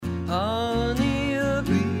honey a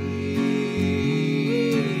bee.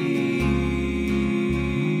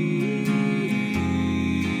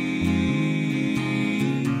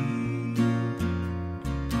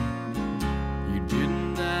 You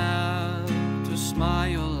didn't have to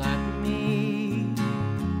smile at me.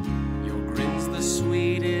 Your grin's the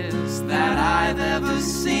sweetest that I've ever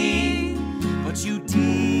seen, but you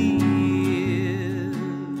did.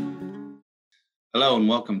 Hello and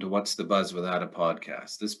welcome to What's the Buzz Without a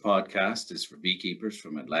Podcast. This podcast is for beekeepers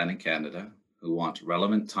from Atlantic Canada who want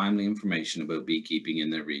relevant, timely information about beekeeping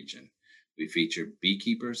in their region. We feature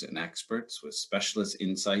beekeepers and experts with specialist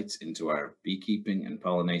insights into our beekeeping and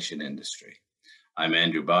pollination industry. I'm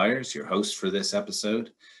Andrew Byers, your host for this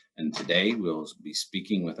episode, and today we'll be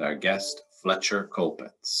speaking with our guest, Fletcher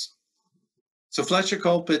Colpitts. So Fletcher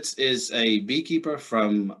Colpitts is a beekeeper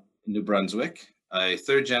from New Brunswick, a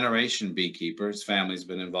third-generation beekeeper. His family's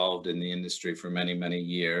been involved in the industry for many, many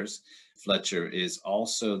years. Fletcher is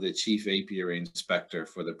also the chief apiary inspector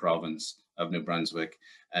for the province of New Brunswick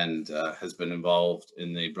and has been involved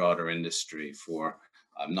in the broader industry for,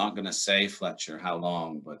 I'm not going to say, Fletcher, how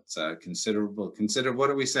long, but what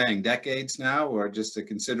are we saying, decades now, or just a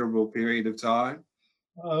considerable period of time?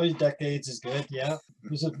 Oh, decades is good, yeah.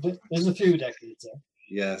 There's a few decades there.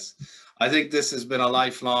 Yes. I think this has been a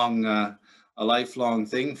lifelong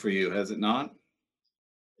thing for you, has it not?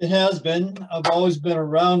 It has been. I've always been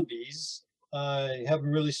around bees. I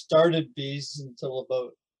haven't really started bees until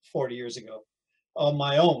about 40 years ago on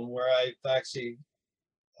my own, where I've actually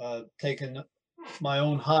taken my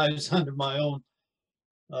own hives under my own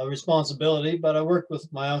responsibility, but I worked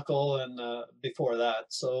with my uncle and before that.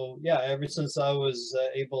 So yeah, ever since I was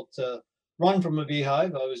able to run from a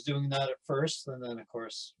beehive, I was doing that at first, and then of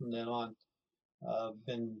course from then on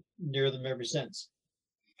been near them ever since.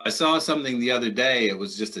 I saw something the other day. It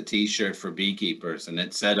was just a t-shirt for beekeepers and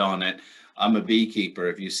it said on it, "I'm a beekeeper.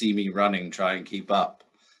 If you see me running, try and keep up."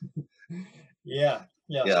 Yeah.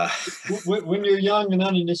 Yeah. When you're young and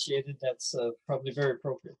uninitiated, that's probably very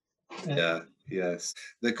appropriate. Yeah, yes.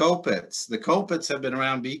 The Colpitts have been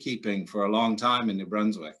around beekeeping for a long time in New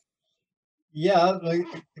Brunswick. Yeah, my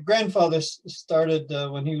grandfather started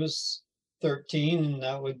when he was 13, and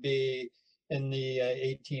that would be in the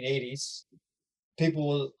 1880s. People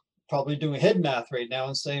will probably doing head math right now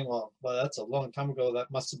and saying, well, that's a long time ago.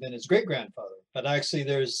 That must have been his great-grandfather. But actually,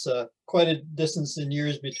 there's quite a distance in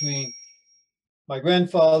years between my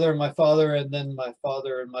grandfather, my father, and then my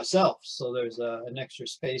father and myself. So there's an extra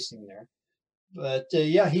spacing there. But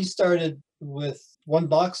yeah, he started with one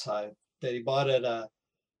box hive that he bought at a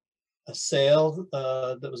sale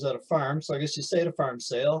that was at a farm. So I guess you say at a farm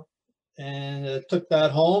sale. And took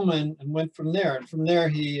that home and went from there. And from there,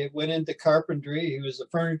 he went into carpentry. He was a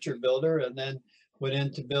furniture builder and then went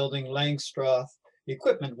into building Langstroth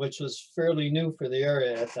equipment, which was fairly new for the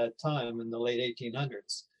area at that time in the late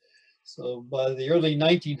 1800s. So by the early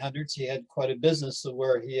 1900s, he had quite a business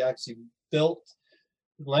where he actually built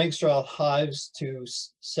Langstroth hives to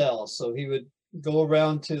sell. So he would go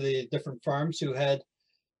around to the different farms who had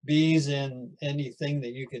bees in anything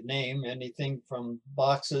that you could name, anything from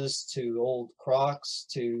boxes to old crocks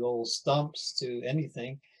to old stumps to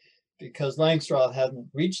anything, because Langstroth hadn't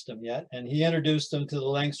reached them yet. And he introduced them to the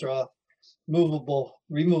Langstroth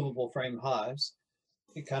removable frame hives.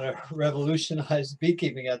 It kind of revolutionized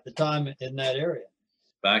beekeeping at the time in that area.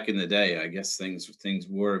 Back in the day, I guess things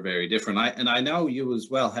were very different. I know you as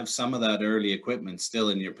well have some of that early equipment still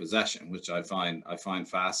in your possession, which I find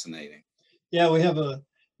fascinating. Yeah, we have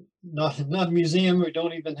not a museum. We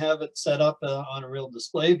don't even have it set up on a real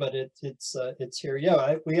display, but it's here.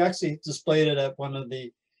 Yeah, we actually displayed it at one of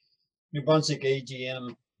the New Brunswick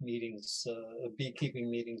AGM meetings, beekeeping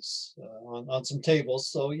meetings, on some tables.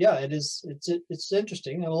 So yeah, it's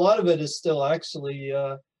interesting, and a lot of it is still actually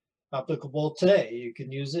applicable today. You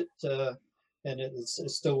can use it, and it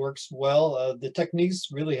still works well. The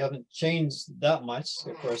techniques really haven't changed that much.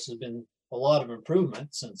 Of course, there's been a lot of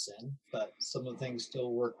improvement since then, but some of the things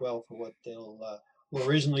still work well for what were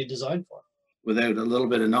originally designed for. Without a little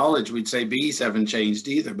bit of knowledge, we'd say bees haven't changed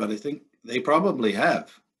either, but I think they probably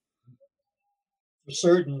have. For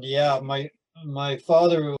certain, yeah. My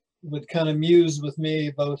father would kind of muse with me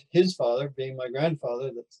about his father, being my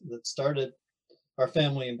grandfather that started our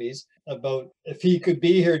family in bees, about if he could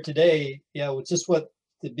be here today, with just what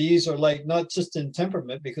the bees are like, not just in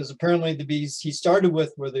temperament, because apparently the bees he started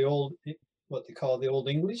with were the old, what they call the Old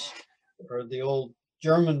English, or the old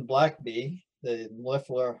German black bee, the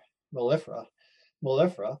mellifera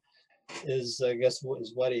is, I guess,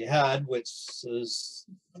 is what he had, which is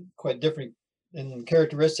quite different in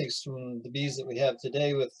characteristics from the bees that we have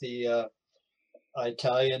today with the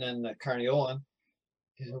Italian and the Carniolan,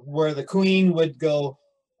 where the queen would go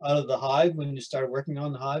out of the hive when you started working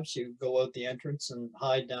on the hive. She would go out the entrance and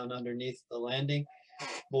hide down underneath the landing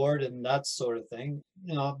board and that sort of thing.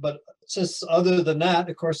 But just other than that,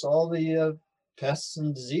 of course, all the pests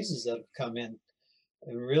and diseases that have come in,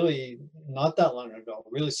 and really not that long ago,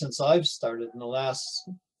 really since I've started in the last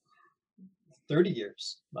 30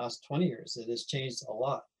 years, last 20 years, it has changed a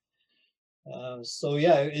lot. So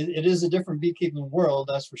yeah, it is a different beekeeping world,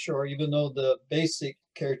 that's for sure, even though the basic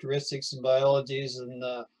characteristics and biologies and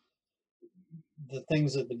the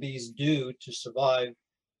things that the bees do to survive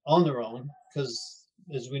on their own, because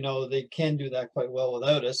as we know, they can do that quite well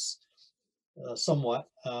without us, somewhat.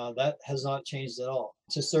 That has not changed at all.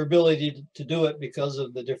 It's just their ability to do it because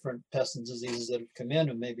of the different pests and diseases that have come in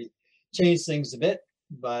and maybe changed things a bit,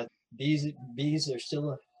 but bees are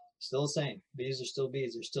still the same. Bees are still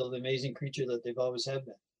bees. They're still the amazing creature that they've always have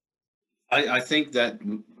been. I think that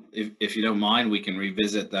if you don't mind, we can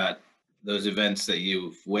revisit those events that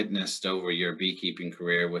you've witnessed over your beekeeping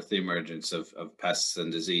career with the emergence of pests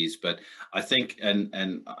and disease. But I think,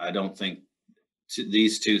 and I don't think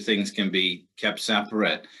these two things can be kept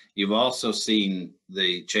separate. You've also seen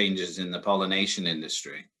the changes in the pollination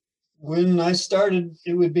industry. When I started,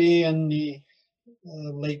 it would be in the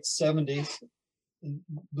late 70s.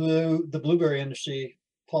 The blueberry industry,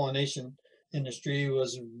 pollination industry,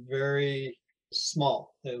 was very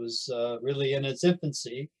small. It was really in its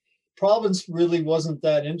infancy. Province really wasn't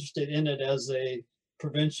that interested in it as a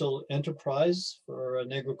provincial enterprise for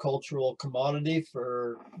an agricultural commodity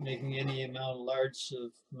for making any large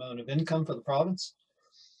amount of income for the province.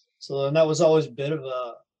 So, and that was always a bit of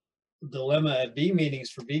a dilemma at bee meetings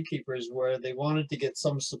for beekeepers, where they wanted to get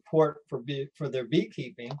some support for their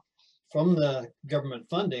beekeeping from the government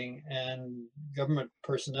funding, and government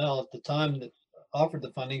personnel at the time that offered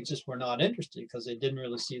the funding just were not interested because they didn't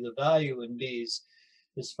really see the value in bees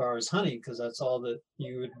as far as honey, because that's all that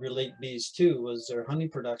you would relate bees to, was their honey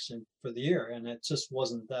production for the year, and it just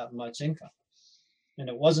wasn't that much income. And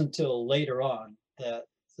it wasn't until later on that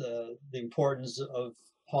the importance of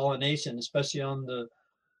pollination, especially on the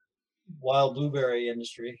wild blueberry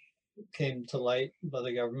industry, came to light by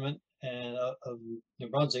the government and of New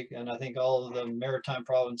Brunswick, and I think all of the maritime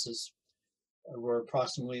provinces were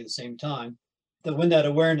approximately the same time, that when that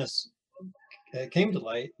awareness came to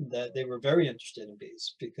light, that they were very interested in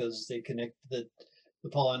bees, because they connected the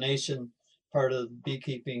pollination part of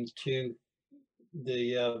beekeeping to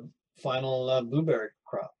the final blueberry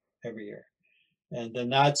crop every year. And then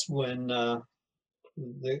that's when the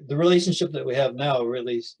relationship that we have now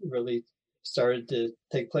really started to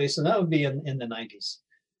take place, and that would be in the 90s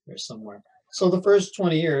or somewhere. So the first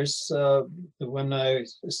 20 years when I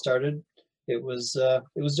started, it was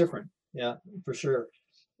different. Yeah, for sure.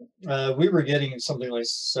 We were getting something like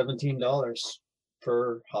 $17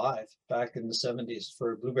 per hive back in the 70s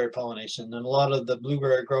for blueberry pollination, and a lot of the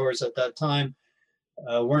blueberry growers at that time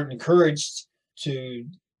weren't encouraged to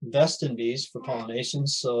invest in bees for pollination,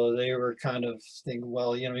 so they were kind of thinking,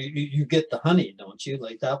 well, you get the honey, don't you?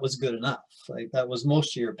 Like, that was good enough. Like, that was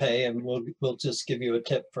most of your pay, and we'll just give you a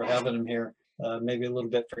tip for having them here, maybe a little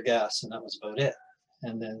bit for gas, and that was about it.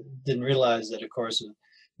 And then didn't realize that, of course,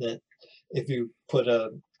 that if you put a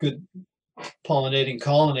good pollinating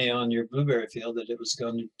colony on your blueberry field, that it was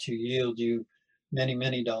going to yield you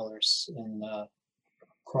many dollars in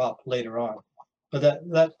crop later on. But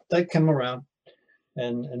that came around,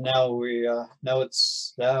 and now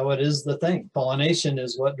it is the thing. Pollination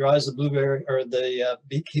is what drives the blueberry or the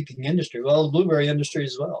beekeeping industry. Well, the blueberry industry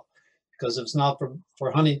as well, because if it's not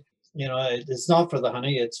for honey, it's not for the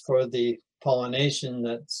honey, it's for the pollination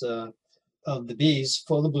that's of the bees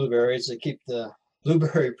for the blueberries that keep the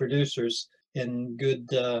blueberry producers in good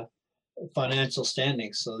financial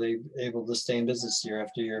standing, so they're able to stay in business year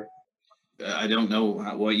after year. I don't know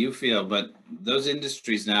what you feel, but those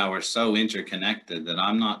industries now are so interconnected that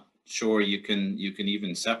I'm not sure you can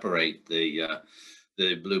even separate the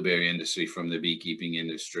blueberry industry from the beekeeping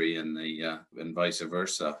industry, and vice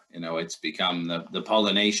versa. It's become the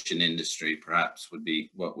pollination industry, perhaps, would be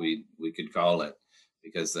what we could call it,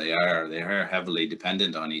 because they are heavily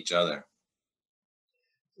dependent on each other.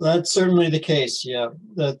 That's certainly the case, yeah.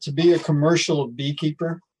 To be a commercial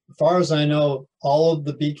beekeeper, as far as I know, all of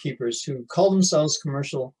the beekeepers who call themselves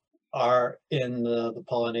commercial are in the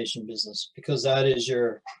pollination business, because that is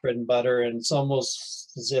your bread and butter, and it's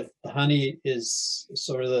almost as if the honey is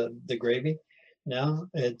sort of the gravy. Now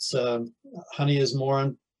it's honey is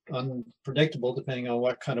more unpredictable depending on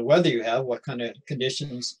what kind of weather you have, what kind of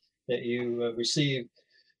conditions that you receive.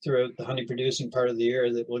 throughout the honey producing part of the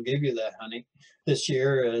year that will give you that honey. This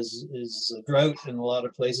year is a drought in a lot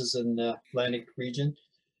of places in the Atlantic region.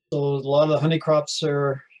 So a lot of the honey crops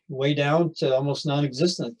are way down to almost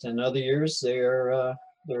non-existent, and other years they're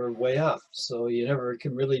way up. So you never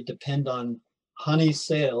can really depend on honey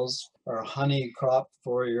sales or a honey crop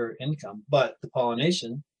for your income. But the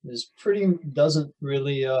pollination doesn't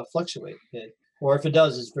really fluctuate, or if it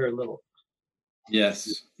does, it's very little.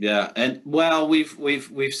 Yes, yeah, and well,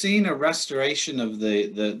 we've seen a restoration of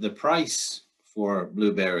the price for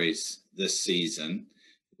blueberries this season,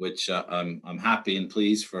 which I'm happy and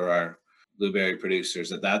pleased for our blueberry producers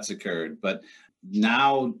that that's occurred. But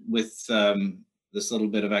now with this little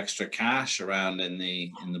bit of extra cash around in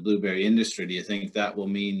the blueberry industry, do you think that will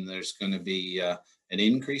mean there's going to be an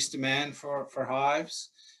increased demand for hives?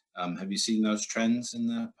 Have you seen those trends in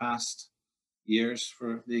the past years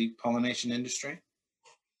for the pollination industry?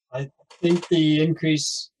 I think the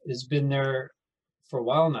increase has been there for a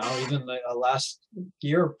while now, even the last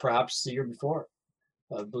year, perhaps the year before.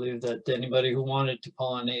 I believe that anybody who wanted to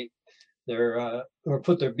pollinate their or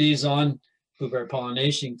put their bees on blueberry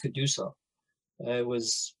pollination could do so. It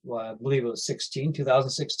was, well, I believe it was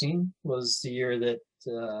 2016 was the year that,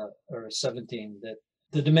 or 17, that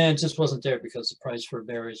the demand just wasn't there because the price for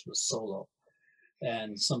berries was so low.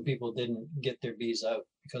 And some people didn't get their bees out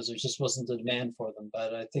because there just wasn't the demand for them.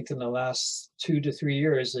 But I think in the last 2 to 3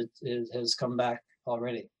 years, it has come back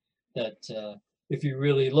already, that if you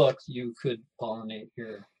really look, you could pollinate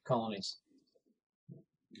your colonies.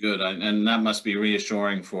 Good, and that must be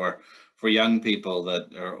reassuring for young people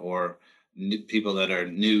that are, or people that are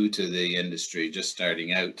new to the industry, just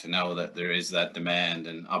starting out, to know that there is that demand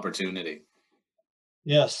and opportunity.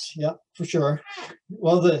 Yes, yeah, for sure.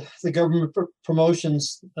 Well, the government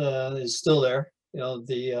promotions is still there. You know,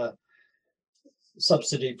 the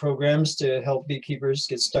subsidy programs to help beekeepers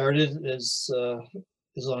get started as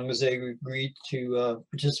long as they agreed to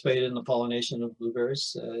participate in the pollination of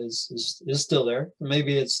blueberries is still there.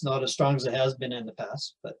 Maybe it's not as strong as it has been in the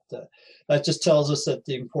past, but that just tells us that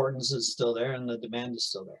the importance is still there and the demand is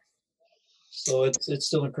still there. So it's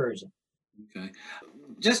still encouraging. Okay.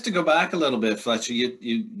 Just to go back a little bit, Fletcher,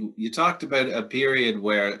 you talked about a period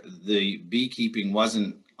where the beekeeping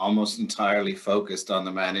wasn't almost entirely focused on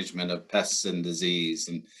the management of pests and disease.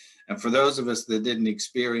 And for those of us that didn't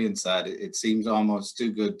experience that, it seems almost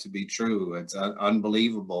too good to be true. It's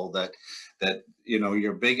unbelievable that you know,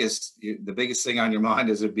 the biggest thing on your mind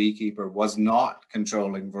as a beekeeper was not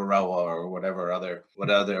controlling Varroa or whatever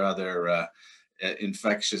other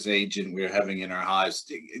infectious agent we're having in our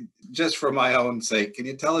hives. Just for my own sake, can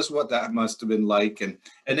you tell us what that must have been like? And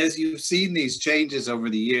as you've seen these changes over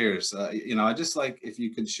the years, you know, I just like if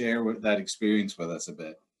you could share that experience with us a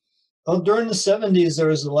bit. Well, during the 70s, there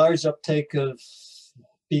was a large uptake of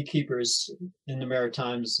beekeepers in the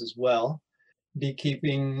Maritimes as well.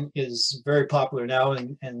 Beekeeping is very popular now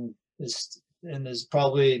and is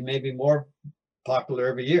probably maybe more popular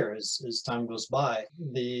every year as time goes by.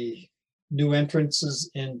 The new entrances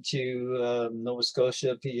into Nova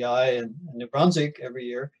Scotia, PEI, and New Brunswick every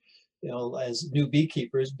year, you know, as new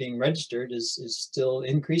beekeepers being registered is still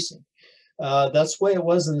increasing. That's the way it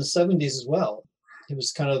was in the 70s as well. It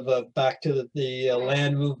was kind of back to the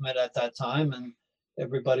land movement at that time, and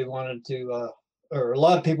everybody wanted to, or a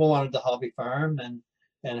lot of people wanted to hobby farm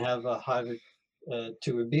and have a hive of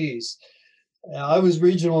 2 bees. I was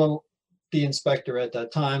regional bee inspector at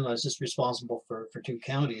that time. I was just responsible for 2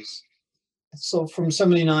 counties. So from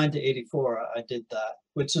 79 to 84, I did that,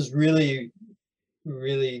 which is really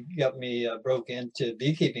got me broke into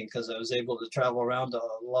beekeeping, because I was able to travel around to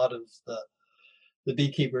a lot of the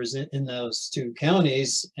beekeepers in those 2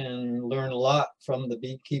 counties and learn a lot from the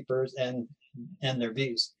beekeepers and their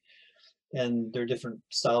bees and their different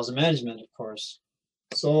styles of management, of course.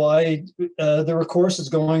 So there were courses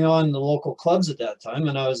going on in the local clubs at that time,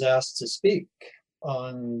 and I was asked to speak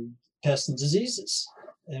on pests and diseases.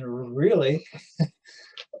 And really,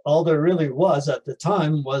 all there really was at the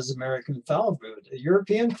time was American foul brood.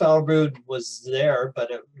 European foul brood was there,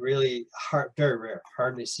 but it really very rare,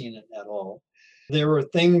 hardly seen it at all. There were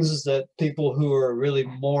things that people who are really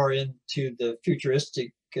more into the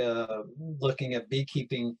futuristic, looking at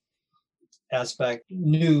beekeeping aspect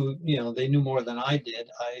knew, you know, they knew more than I did.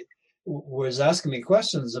 I was asking me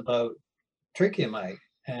questions about tracheomite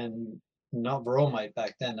and not Varroa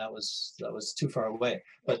back then. That was too far away,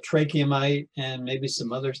 but tracheomite and maybe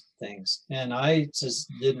some other things. And I just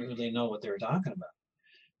didn't really know what they were talking about.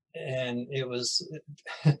 And it was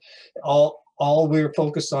all we were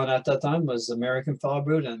focused on at that time was American foul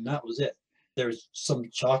brood, and that was it. There's some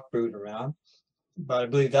chalk brood around, but I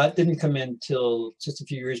believe that didn't come in till just a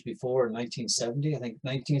few years before, 1970. I think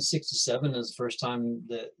 1967 is the first time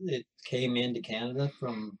that it came into Canada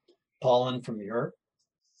from pollen from Europe.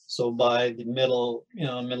 So by the middle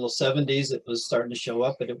 70s, it was starting to show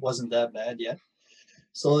up, but it wasn't that bad yet.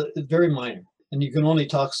 So it's very minor. And you can only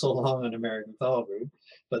talk so long on American foul brood,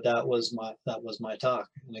 but that was my talk.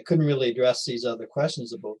 And I couldn't really address these other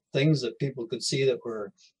questions about things that people could see that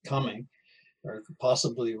were coming or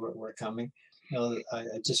possibly were coming.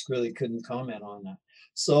 I just really couldn't comment on that.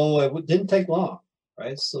 So it didn't take long,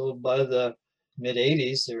 right? So by the mid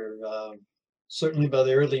 80s, or certainly by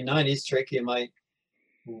the early 90s, tracheomite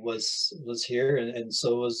was here, and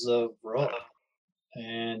so was Varroa.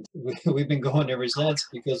 And we've been going ever since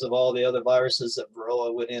because of all the other viruses that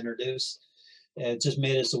Varroa would introduce. It just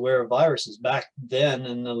made us aware of viruses. Back then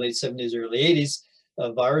in the late 70s, early 80s,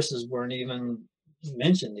 viruses weren't even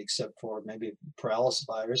mentioned except for maybe paralysis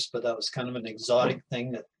virus, but that was kind of an exotic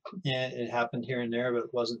thing that it happened here and there, but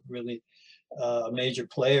it wasn't really a major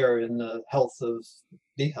player in the health of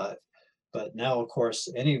beehive. But now, of course,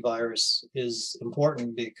 any virus is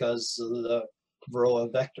important because of the Varroa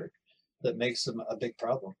vector that makes them a big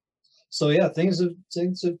problem. So yeah, things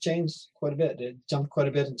have changed quite a bit. It jumped quite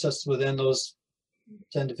a bit just within those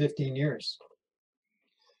 10 to 15 years.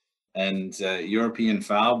 And European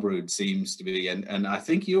foul brood seems to be, and I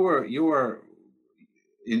think you were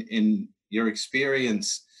in your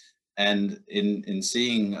experience and in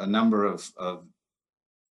seeing a number of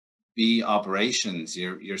bee operations,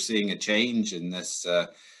 you're seeing a change in this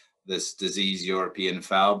this disease, European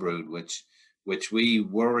foul brood, which we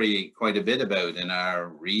worry quite a bit about in our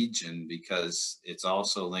region because it's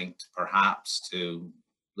also linked perhaps to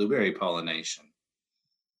blueberry pollination.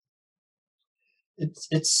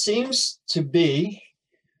 It seems to be.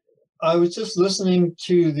 I was just listening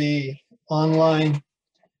to the online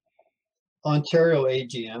Ontario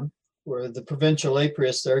AGM where the provincial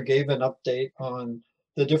apiarist there gave an update on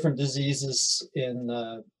the different diseases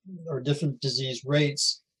or different disease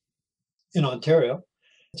rates in Ontario,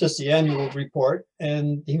 just the annual report.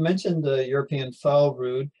 And he mentioned the European foul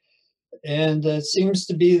brood. And it seems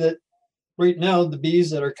to be that right now the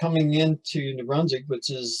bees that are coming into New Brunswick,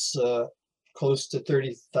 which is close to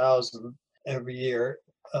 30,000 every year,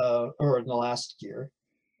 or in the last year,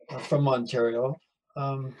 from Ontario,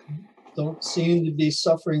 don't seem to be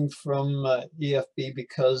suffering from EFB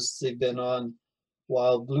because they've been on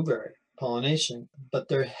wild blueberry pollination. But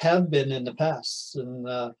there have been in the past.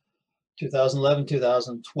 In 2011,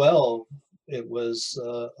 2012, it was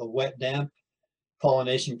a wet, damp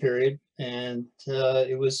pollination period, and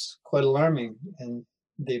it was quite alarming in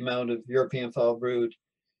the amount of European foul brood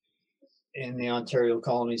in the Ontario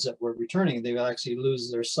colonies that were returning. They would actually lose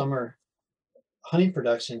their summer honey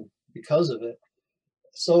production because of it.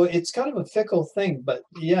 So it's kind of a fickle thing, but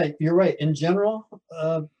yeah, you're right. In general,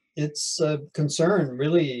 it's a concern,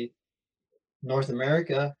 really, North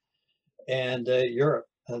America and Europe.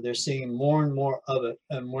 They're seeing more and more of it.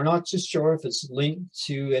 And we're not just sure if it's linked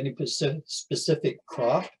to any specific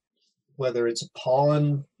crop, whether it's a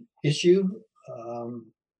pollen issue,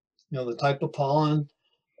 the type of pollen,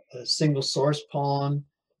 a single source pollen,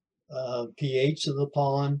 pH of the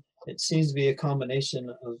pollen. It seems to be a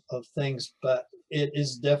combination of things, but it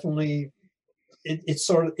is definitely,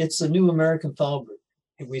 it's a new American foul brood.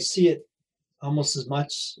 We see it almost as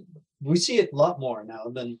much, we see it a lot more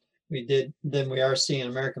now than we are seeing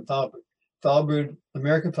American foul brood.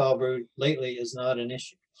 American foul brood lately is not an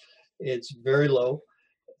issue. It's very low.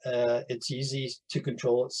 It's easy to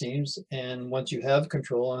control, it seems. And once you have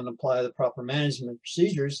control and apply the proper management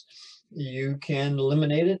procedures, you can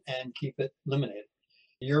eliminate it and keep it eliminated.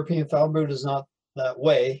 European foul brood is not that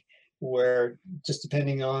way, where just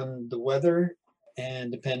depending on the weather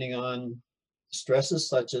and depending on stresses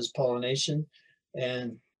such as pollination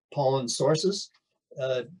and pollen sources,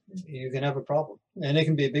 you can have a problem. And it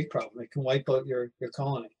can be a big problem. It can wipe out your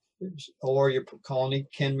colony, or your colony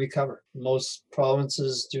can recover. Most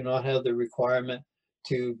provinces do not have the requirement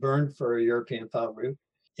to burn for a European foul brood.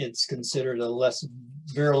 It's considered a less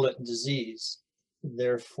virulent disease.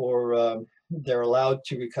 Therefore, they're allowed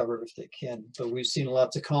to recover if they can. But we've seen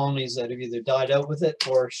lots of colonies that have either died out with it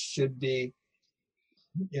or should be,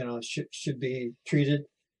 should be treated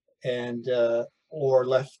and or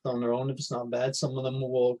left on their own if it's not bad. Some of them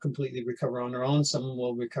will completely recover on their own. Some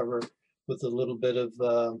will recover with a little bit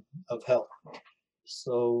of help.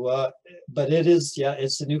 So, but it is,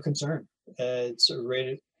 it's a new concern. It's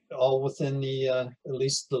rated all within the at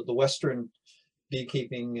least the Western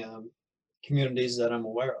beekeeping communities that I'm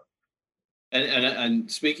aware of.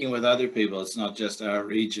 And speaking with other people, it's not just our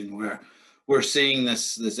region. we're seeing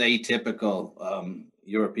this atypical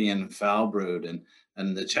European foul brood,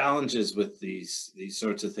 and the challenges with these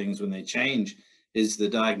sorts of things when they change is the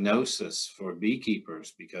diagnosis for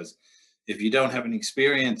beekeepers, because if you don't have an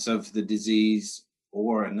experience of the disease,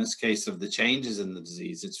 or in this case of the changes in the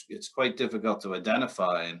disease, it's quite difficult to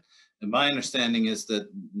identify. And my understanding is that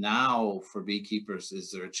now for beekeepers,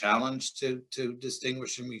 is there a challenge to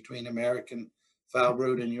distinguishing between American foul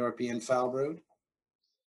brood and European foul brood?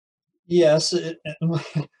 Yes,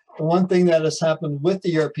 one thing that has happened with the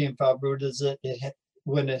European foul brood is that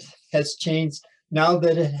when it has changed, now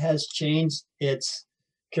that it has changed its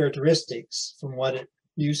characteristics from what it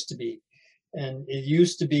used to be. And it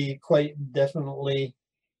used to be quite definitely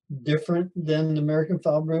different than the American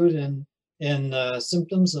foul brood in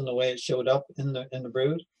symptoms and the way it showed up in the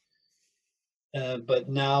brood. But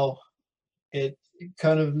now it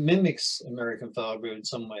kind of mimics American foul brood in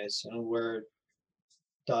some ways, where it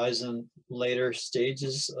dies in later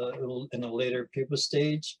stages, in a later pupa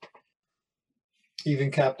stage,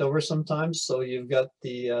 even capped over sometimes. So you've got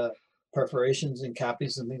the perforations and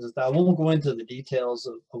cappies and things like that. I won't go into the details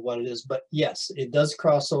of what it is, but yes, it does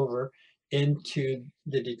cross over into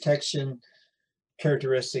the detection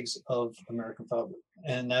characteristics of American foul brood.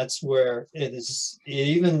 And that's where it is,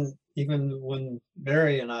 even when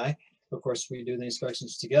Mary and I, of course, we do the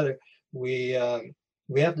inspections together, we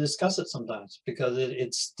have to discuss it sometimes, because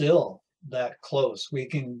it's still that close.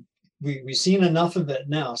 We've seen enough of it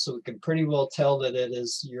now, so we can pretty well tell that it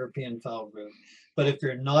is European foul brood. But if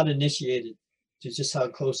you're not initiated to just how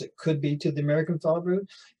close it could be to the American foul brood,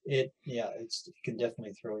 it can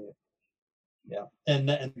definitely throw you. Yeah,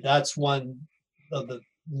 and that's one of the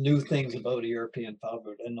new things about a European foul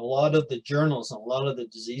brood. And a lot of the journals and a lot of the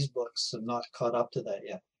disease books have not caught up to that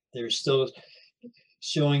yet. They're still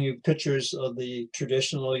showing you pictures of the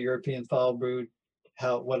traditional European foul brood,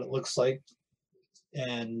 what it looks like,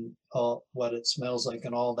 and what it smells like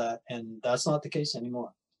and all that. And that's not the case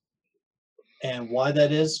anymore. And why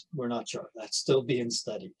that is, we're not sure. That's still being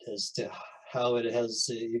studied as to how it has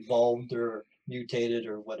evolved or mutated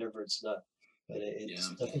or whatever it's done. But it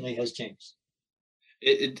definitely has changed.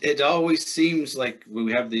 It always seems like when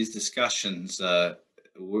we have these discussions,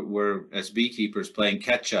 we're as beekeepers playing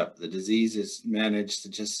catch up. The disease has managed to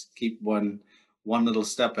just keep one little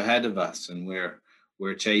step ahead of us, and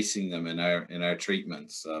we're chasing them in our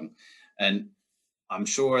treatments. And I'm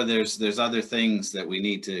sure there's other things that we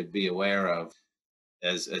need to be aware of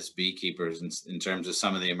as beekeepers in terms of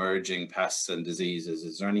some of the emerging pests and diseases.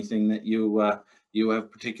 Is there anything that you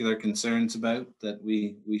have particular concerns about that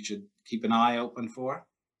we should keep an eye open for?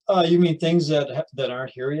 You mean things that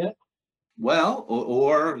aren't here yet? Well,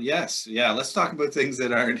 or yes, yeah. Let's talk about things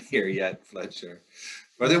that aren't here yet, Fletcher,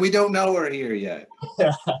 or that we don't know are here yet.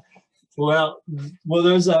 Well,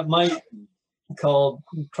 there's that mite called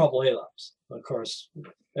Tropolaelaps. Of course,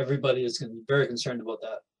 everybody is very concerned about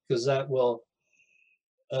that, because that will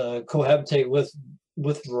cohabitate with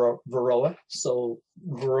Varroa. So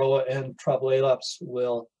Varroa and Tropolaelaps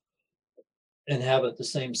will inhabit the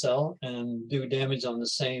same cell and do damage on the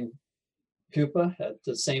same pupa at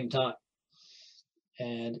the same time.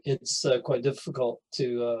 And it's quite difficult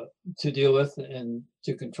to deal with and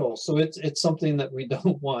to control. So it's something that we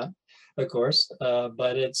don't want, of course,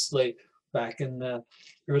 but it's like back in the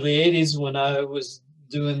early 80s when I was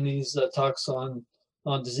doing these talks on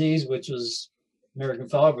disease, which was American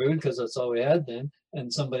foul brood, because that's all we had then.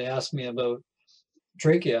 And somebody asked me about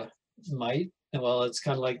trachea mite, and well, it's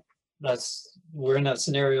kind of like we're in that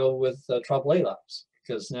scenario with Tropolaelaps,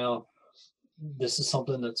 because now this is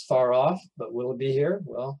something that's far off, but will it be here?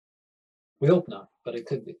 Well, we hope not, but it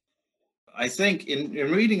could be. I think in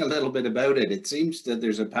reading a little bit about it, it seems that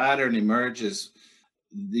there's a pattern emerges.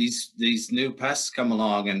 These new pests come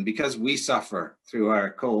along, and because we suffer through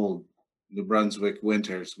our cold New Brunswick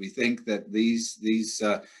winters, we think that these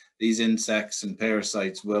insects and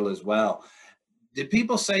parasites will as well. Did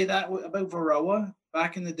people say that about Varroa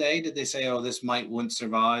back in the day? Did they say, oh, this mite wouldn't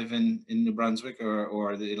survive in New Brunswick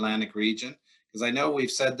or the Atlantic region? Because I know we've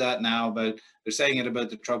said that now they're saying it about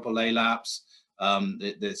the Tropolaelaps.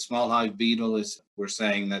 The small hive beetle we're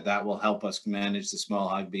saying that will help us manage the small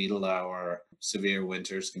hive beetle, our severe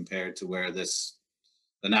winters, compared to where the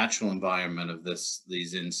natural environment of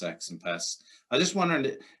these insects and pests. I just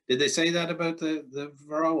wondered, did they say that about the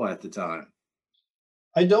Varroa at the time?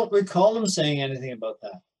 I don't recall them saying anything about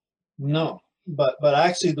that. No, but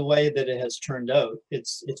actually the way that it has turned out,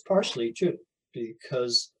 it's partially true,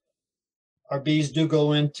 because our bees do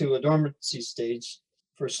go into a dormancy stage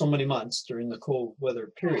for so many months during the cold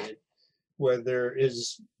weather period, where there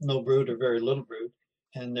is no brood or very little brood.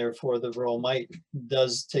 and therefore the varroa mite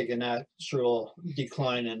does take a natural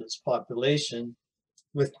decline in its population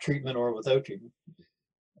with treatment or without treatment.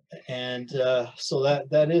 And so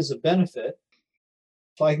that is a benefit.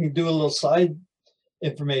 If I can do a little side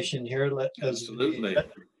information here, Absolutely.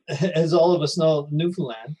 As all of us know,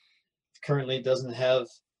 Newfoundland currently doesn't have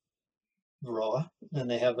varroa, and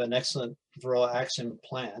they have an excellent varroa action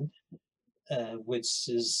plan, which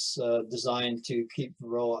is designed to keep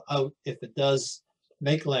varroa out if it does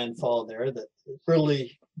make landfall there, that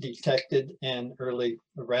early detected and early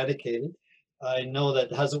eradicated. I know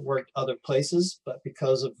that hasn't worked other places, but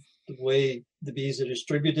because of the way the bees are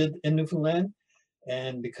distributed in Newfoundland,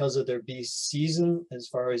 and because of their bee season, as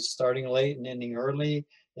far as starting late and ending early,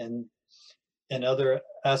 and other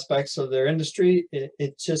aspects of their industry,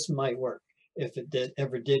 it just might work if it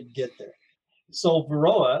ever did get there. So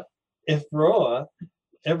varroa, if varroa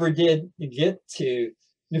ever did get to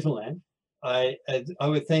Newfoundland, I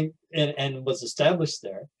would think, and was established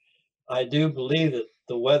there, I do believe that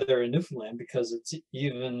the weather in Newfoundland, because it's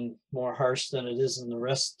even more harsh than it is in the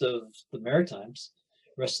rest of the Maritimes,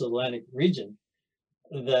 rest of the Atlantic region,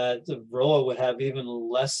 that the varroa would have even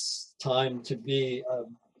less time to be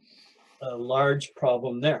a large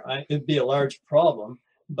problem there. It'd be a large problem,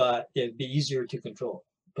 but it'd be easier to control,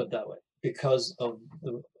 put that way, because of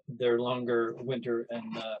their longer winter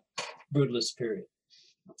and broodless period.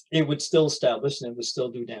 It would still establish, and it would still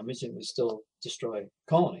do damage, and it would still destroy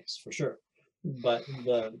colonies for sure. But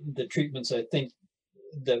the treatments I think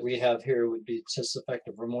that we have here would be just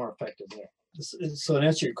effective or more effective there. So to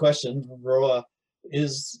answer your question, varroa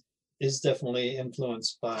is definitely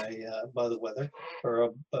influenced by the weather,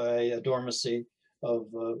 or by a dormancy of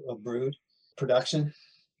brood production.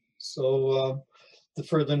 So the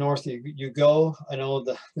further north you go, I know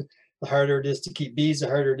the harder it is to keep bees, the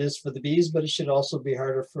harder it is for the bees, but it should also be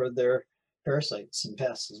harder for their parasites and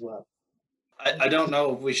pests as well. I don't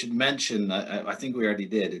know if we should mention, I think we already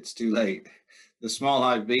did, it's too late, the small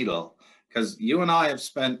hive beetle, because you and I have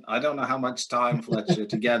spent, I don't know how much time, Fletcher,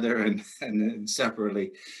 together and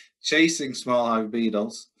separately, chasing small hive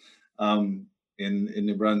beetles in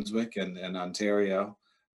New Brunswick and Ontario.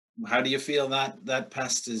 How do you feel that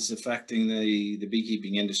pest is affecting the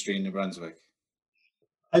beekeeping industry in New Brunswick?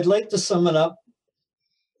 I'd like to sum it up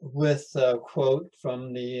with a quote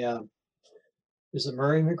from the, is it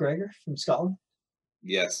Murray McGregor from Scotland?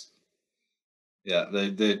 Yes. Yeah,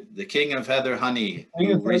 the king of heather honey,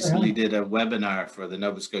 who recently did a webinar for the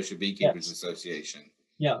Nova Scotia Beekeepers Association.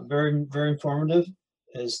 Yeah, very, very informative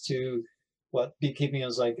as to what beekeeping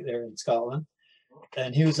is like there in Scotland.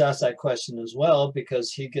 And he was asked that question as well,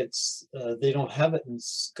 because he gets, they don't have it in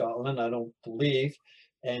Scotland, I don't believe.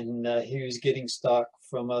 And he was getting stock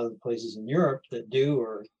from other places in Europe that do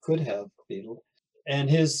or could have beetle. And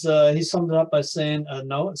he summed it up by saying,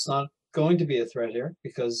 no, it's not going to be a threat here,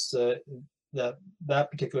 because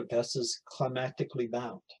that particular pest is climatically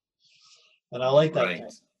bound. And I like that term.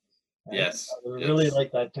 Right? Yes. I really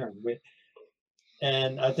like that term.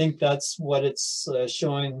 And I think that's what it's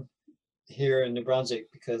showing here in New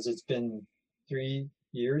Brunswick, because it's been 3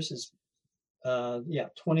 years.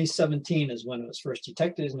 2017 is when it was first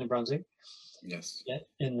detected in New Brunswick. Yes.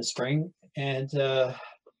 In the spring. And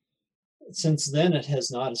since then, it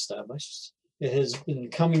has not established. It has been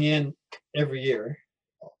coming in every year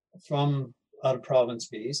from out of province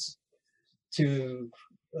bees to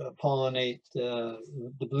pollinate the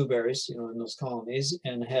blueberries, in those colonies,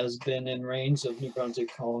 and has been in range of New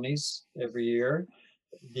Brunswick colonies every year.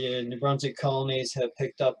 The New Brunswick colonies have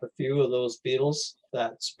picked up a few of those beetles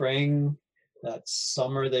that spring, that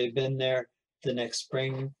summer they've been there. The next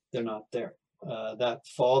spring, they're not there. That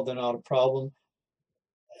fall, they're not a problem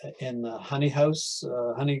in the honey house,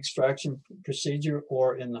 honey extraction procedure,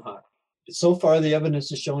 or in the hive. So far, the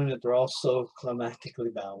evidence is showing that they're also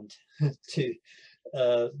climatically bound to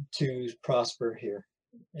prosper here,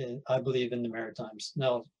 and I believe in the Maritimes.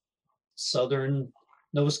 Now, southern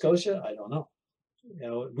Nova Scotia, I don't know.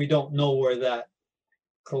 We don't know where that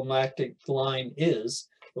climatic line is,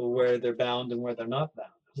 or where they're bound and where they're not bound.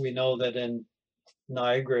 We know that in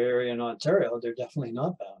Niagara area in Ontario, they're definitely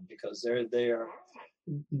not bound, because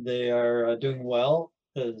they are doing well,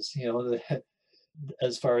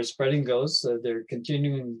 as far as spreading goes. They're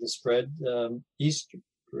continuing to spread east,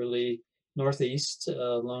 really northeast,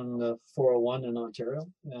 along the 401 in Ontario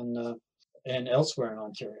and elsewhere in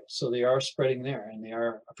Ontario. So they are spreading there, and they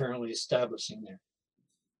are apparently establishing there.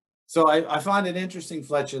 So I find it interesting,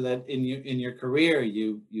 Fletcher, that in your career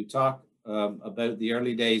you talk about the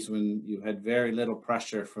early days when you had very little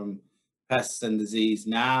pressure from pests and disease.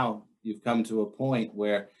 Now you've come to a point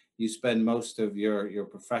where you spend most of your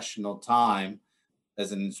professional time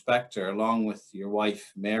as an inspector, along with your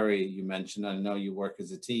wife, Mary, you mentioned, I know you work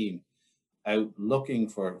as a team, out looking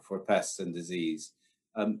for pests and disease.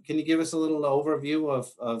 Can you give us a little overview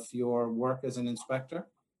of your work as an inspector?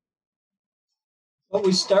 Well,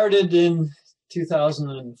 we started in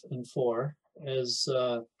 2004 as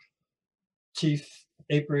chief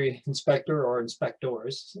apiary inspector or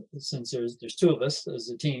inspectors, since there's two of us as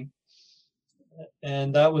a team.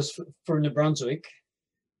 And that was for New Brunswick.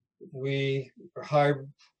 We were hired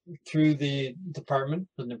through the Department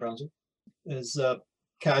of New Brunswick as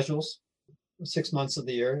casuals, 6 months of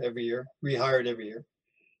the year, every year, rehired every year.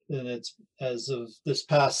 And it's, as of this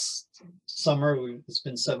past summer, it's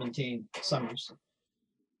been 17 summers.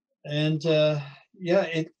 And yeah,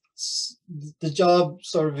 it's the job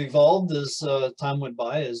sort of evolved as time went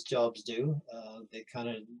by, as jobs do. They kind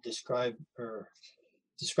of describe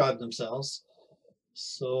themselves.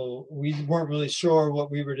 So we weren't really sure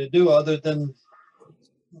what we were to do, other than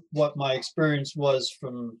what my experience was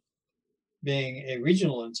from being a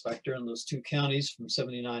regional inspector in those two counties from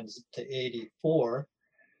 79 to 84.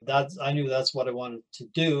 I knew that's what I wanted to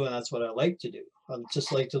do, and that's what I like to do. I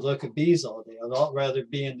just like to look at bees all day. I'd rather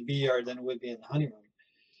be in the bee yard than it would be in the honeyroom.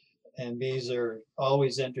 And bees are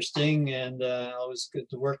always interesting and always good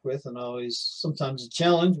to work with, and always sometimes a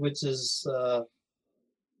challenge, which is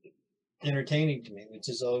entertaining to me, which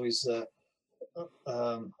is always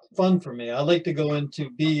fun for me. I like to go into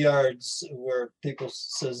bee yards where people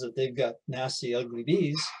says that they've got nasty, ugly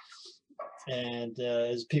bees. And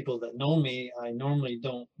as people that know me, I normally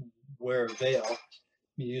don't wear a veil,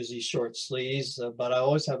 usually short sleeves, but I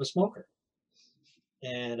always have a smoker.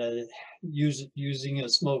 And using a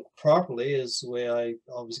smoke properly is the way I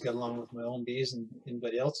always get along with my own bees and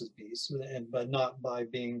anybody else's bees, but not by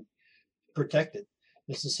being protected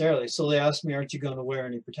necessarily. So they asked me, aren't you going to wear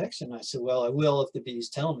any protection? I said, well, I will if the bees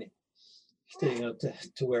tell me to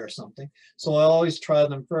wear something. So I always try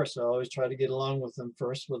them first. I always try to get along with them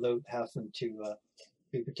first without having to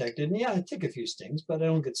be protected. And yeah, I take a few stings, but I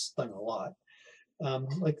don't get stung a lot,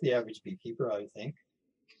 like the average beekeeper, I would think.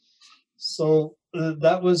 So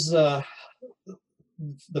that was the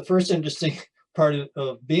first interesting part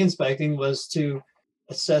of bee inspecting, was to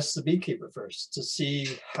assess the beekeeper first, to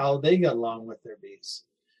see how they got along with their bees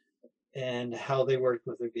and how they worked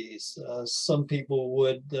with their bees. Some people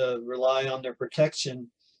would rely on their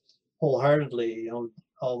protection wholeheartedly,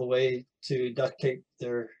 all the way to duct tape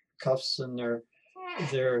their cuffs and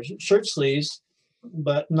their shirt sleeves,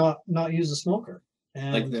 but not use a smoker.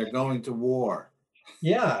 And like they're going to war.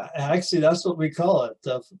 Yeah, actually, that's what we call it.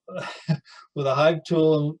 With a hive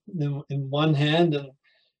tool in one hand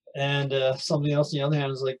and something else in the other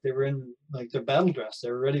hand, is like they were in like their battle dress. They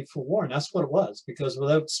were ready for war, and that's what it was. Because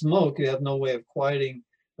without smoke, you have no way of quieting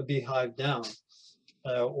a beehive down,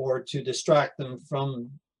 or to distract them from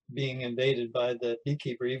being invaded by the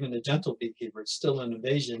beekeeper, even a gentle beekeeper. It's still an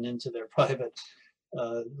invasion into their private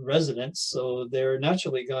residence. So they're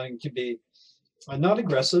naturally going to be not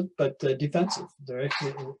aggressive, but defensive.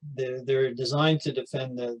 They're designed to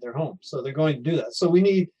defend their home, so they're going to do that. So we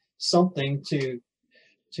need something to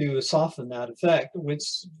soften that effect, which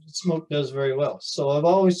smoke does very well. So I've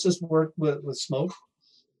always just worked with smoke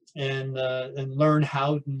and learn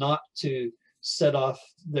how not to set off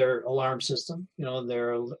their alarm system.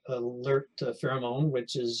 Their alert pheromone,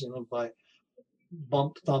 which is by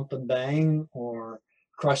bump, thump, and bang, or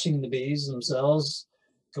crushing the bees themselves,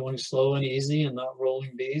 going slow and easy and not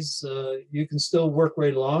rolling bees. You can still work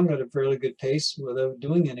right along at a fairly good pace without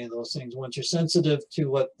doing any of those things once you're sensitive to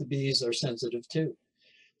what the bees are sensitive to.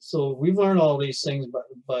 So we've learned all these things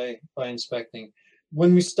by inspecting.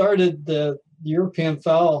 When we started, the European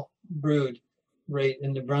fowl brood rate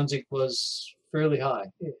in New Brunswick was fairly high.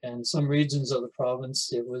 In some regions of the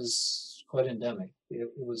province, it was quite endemic. It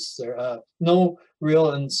was there no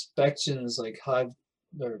real inspections like hive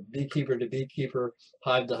or beekeeper to beekeeper,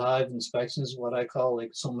 hive to hive inspections, what I call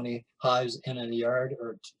like so many hives in a yard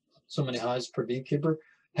or so many hives per beekeeper,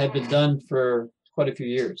 had been done for quite a few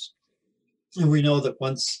years. And we know that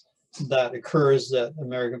once that occurs, that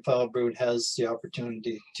American fowl brood has the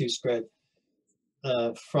opportunity to spread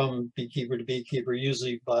from beekeeper to beekeeper,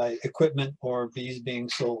 usually by equipment or bees being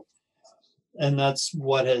sold. And that's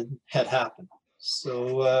what had happened.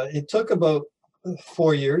 So it took about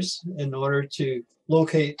 4 years in order to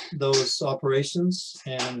locate those operations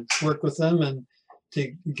and work with them and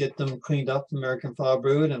to get them cleaned up, the American fowl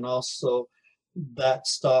brood, and also that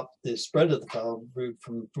stopped the spread of the fowl brood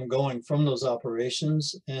from going from those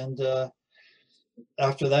operations. And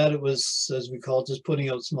after that, it was, as we call it, just putting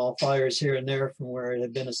out small fires here and there from where it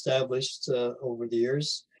had been established over the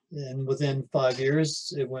years. And within 5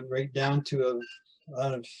 years, it went right down to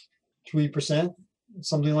a 3%,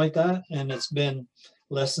 something like that. And it's been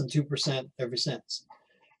less than 2% ever since.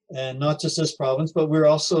 And not just this province, but we're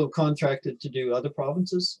also contracted to do other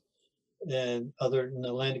provinces and other in the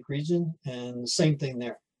Atlantic region. And the same thing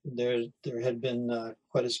there. There had been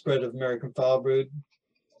quite a spread of American foulbrood,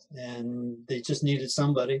 and they just needed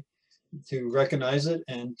somebody to recognize it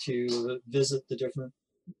and to visit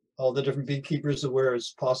all the different beekeepers of where it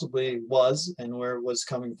possibly was and where it was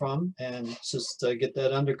coming from, and just get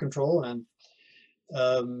that under control. And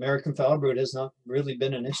American foulbrood has not really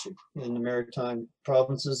been an issue in the maritime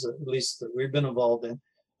provinces, at least that we've been involved in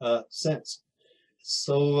since.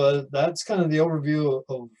 So that's kind of the overview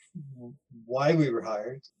of why we were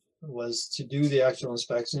hired, was to do the actual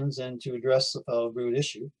inspections and to address the foulbrood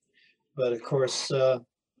issue. But of course,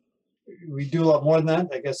 we do a lot more than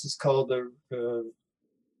that. I guess it's called the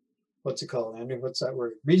what's it called, Andrew? What's that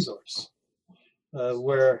word? Resource,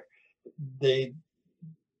 where they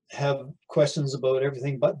have questions about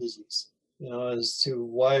everything but disease, as to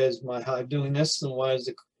why is my hive doing this, and why is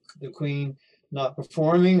the queen not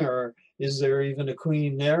performing, or is there even a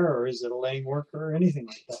queen there, or is it a laying worker, or anything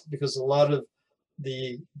like that? Because a lot of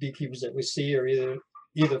the beekeepers that we see are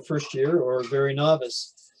either first year or very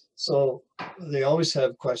novice. So they always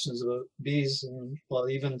have questions about bees, and well,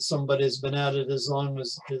 even somebody has been at it as long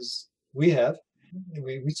as we have.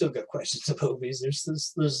 We still got questions about bees.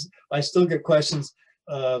 I still get questions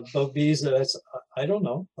about bees that I don't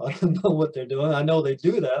know. I don't know what they're doing. I know they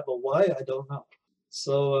do that, but why? I don't know.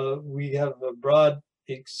 So we have a broad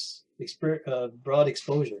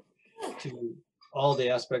exposure to all the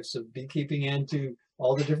aspects of beekeeping and to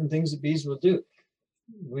all the different things that bees will do.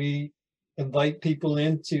 We invite people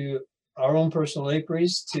into our own personal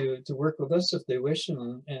apiaries to work with us if they wish,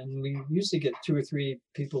 and we usually get 2 or 3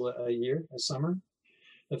 people a year, a summer,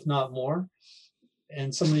 if not more.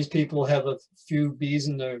 And some of these people have a few bees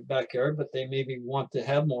in their backyard, but they maybe want to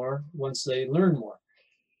have more once they learn more.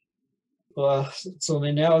 So the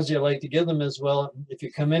analogy I like to give them is, well, if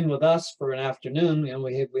you come in with us for an afternoon,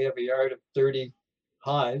 we have a yard of 30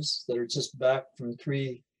 hives that are just back from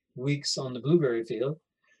 3 weeks on the blueberry field.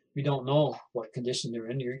 We don't know what condition they're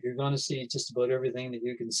in. You're going to see just about everything that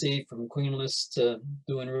you can see, from queenless to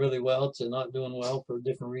doing really well to not doing well for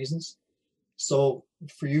different reasons. So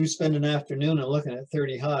for you spend an afternoon and looking at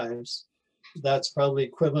 30 hives, that's probably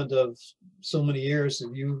equivalent of so many years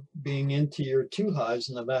of you being into your 2 hives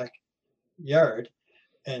in the backyard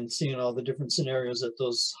and seeing all the different scenarios that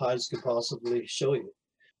those hives could possibly show you.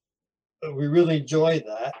 But we really enjoy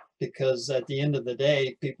that, because at the end of the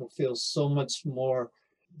day, people feel so much more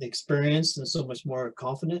experienced and so much more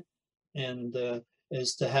confident, and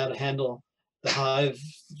as to how to handle the hive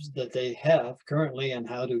that they have currently, and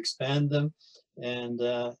how to expand them, and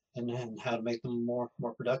how to make them more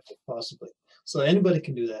productive possibly. So anybody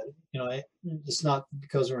can do that. It's not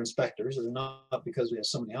because we're inspectors, or not because we have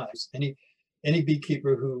so many hives. Any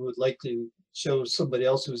beekeeper who would like to show somebody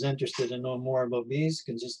else who's interested in knowing more about bees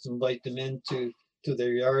can just invite them into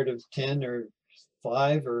their yard of 10 or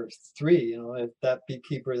 5 or 3. If that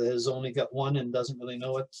beekeeper that has only got 1 and doesn't really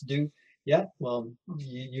know what to do yet, well,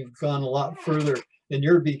 you've gone a lot further in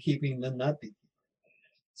your beekeeping than that beekeeper.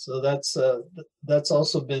 So that's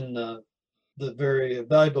also been the very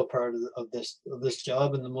valuable part of this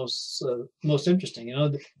job, and the most interesting.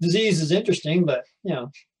 The disease is interesting, but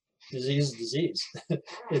disease is disease.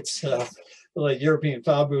 It's like European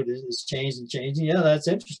foulbrood is changing. Yeah, that's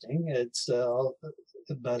interesting.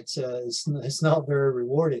 But it's not very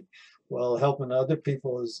rewarding. Well, helping other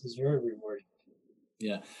people is very rewarding.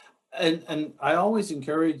 Yeah, and I always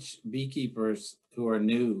encourage beekeepers who are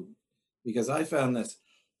new, because I found this.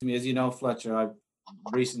 As you know, Fletcher, I've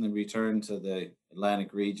recently returned to the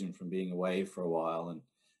Atlantic region from being away for a while,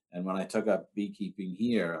 and when I took up beekeeping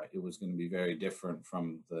here, it was going to be very different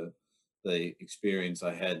from the experience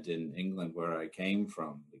I had in England, where I came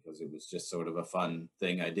from, because it was just sort of a fun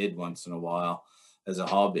thing I did once in a while as a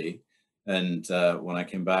hobby. And when I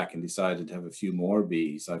came back and decided to have a few more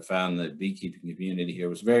bees, I found the beekeeping community here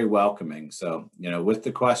was very welcoming. So, with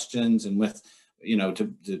the questions and with,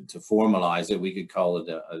 to formalize it, we could call it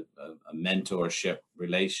a mentorship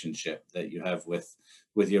relationship that you have with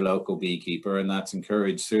your local beekeeper. And that's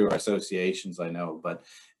encouraged through our associations, I know. But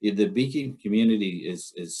the beekeeping community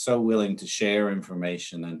is so willing to share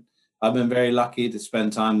information. And I've been very lucky to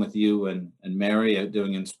spend time with you and Mary out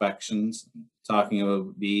doing inspections, talking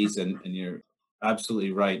about bees, and you're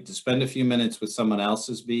absolutely right. To spend a few minutes with someone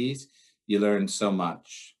else's bees, you learn so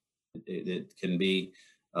much. It can be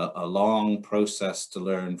a long process to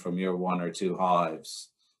learn from your 1 or 2 hives,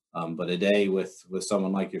 But a day with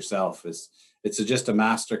someone like yourself it's just a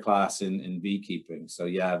master class in beekeeping. So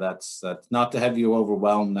yeah, that's not to have you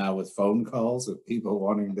overwhelmed now with phone calls of people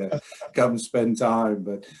wanting to come spend time,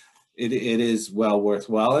 but it is well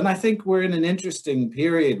worthwhile. And I think we're in an interesting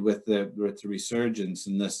period with the resurgence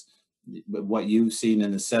in this, what you've seen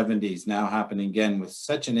in the 70s now happening again with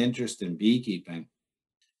such an interest in beekeeping.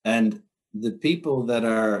 And the people that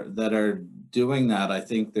are doing that, I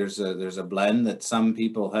think there's a blend that some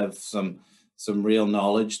people have some real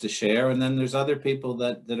knowledge to share, and then there's other people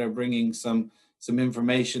that are bringing some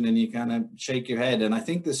information, and you kind of shake your head. And I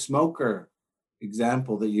think the smoker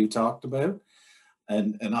example that you talked about,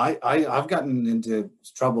 and I've gotten into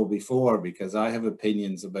trouble before because I have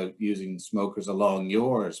opinions about using smokers along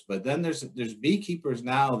yours, but then there's beekeepers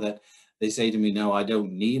now that they say to me, no, I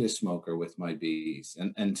don't need a smoker with my bees.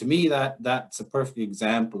 And to me, that's a perfect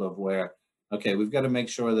example of where, okay, we've got to make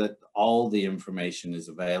sure that all the information is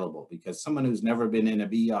available, because someone who's never been in a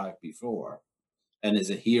beehive before and is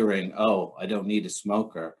hearing, oh, I don't need a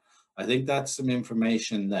smoker, I think that's some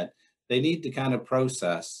information that they need to kind of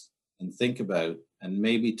process and think about, and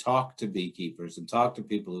maybe talk to beekeepers and talk to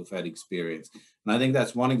people who've had experience. And I think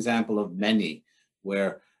that's one example of many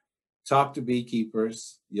where talk to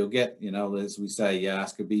beekeepers, you'll get, as we say, you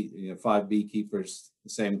ask 5 beekeepers the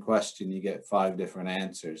same question, you get 5 different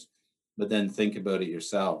answers, but then think about it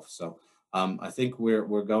yourself. So I think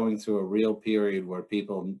we're going through a real period where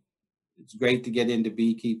people, it's great to get into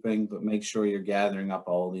beekeeping, but make sure you're gathering up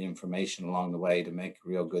all the information along the way to make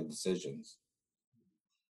real good decisions.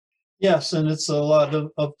 Yes, and it's a lot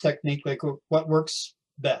of technique, like what works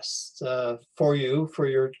best for you, for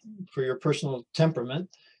your personal temperament,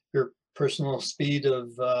 your personal speed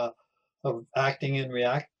of acting and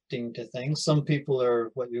reacting to things. Some people are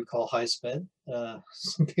what you call high sped.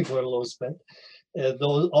 Some people are low sped.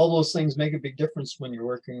 All those things make a big difference when you're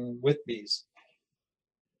working with bees.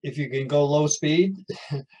 If you can go low speed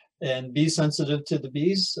and be sensitive to the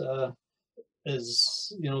bees,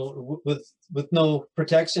 is, with no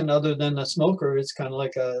protection other than a smoker, it's kind of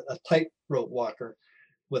like a tightrope walker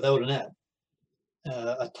without a net.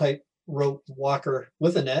 A tightrope walker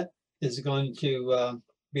with a net is going to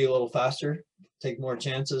be a little faster, take more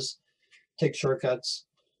chances, take shortcuts,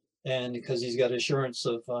 and because he's got assurance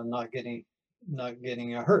of not getting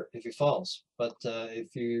hurt if he falls. But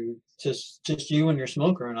if you just you and your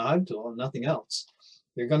smoker and a hive tool and nothing else,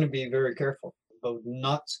 you're going to be very careful about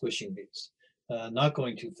not squishing bees. Not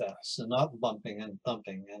going too fast and not bumping and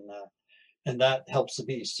thumping, and that helps the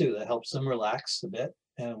bees too. That helps them relax a bit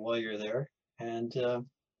and while you're there, and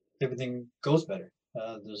everything goes better.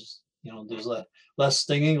 There's less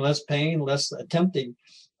stinging, less pain, less attempted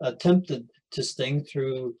to sting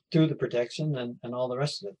through the protection and all the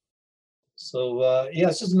rest of it. So yeah,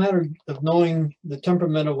 it's just a matter of knowing the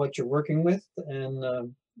temperament of what you're working with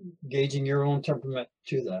and gauging your own temperament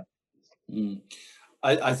to that. Mm.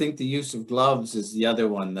 I think the use of gloves is the other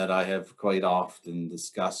one that I have quite often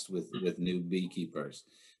discussed with new beekeepers,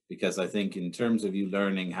 because I think in terms of you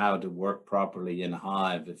learning how to work properly in a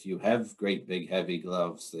hive, if you have great big heavy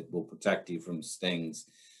gloves that will protect you from stings,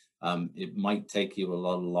 it might take you a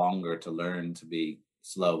lot longer to learn to be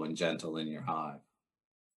slow and gentle in your hive.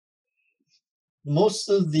 Most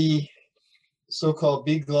of the so-called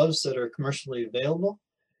bee gloves that are commercially available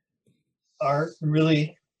aren't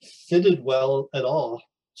really fitted well at all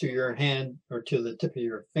to your hand or to the tip of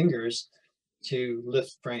your fingers to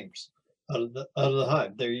lift frames out of the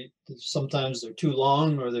hive. Sometimes they're too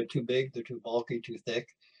long, or they're too big, they're too bulky, too thick,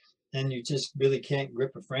 and you just really can't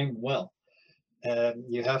grip a frame well.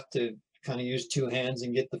 You have to kind of use 2 hands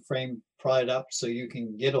and get the frame pried up so you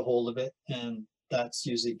can get a hold of it, and that's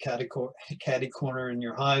usually catty corner in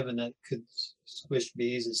your hive, and that could squish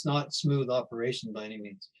bees. It's not smooth operation by any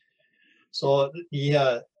means. So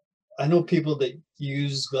yeah, I know people that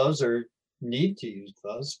use gloves or need to use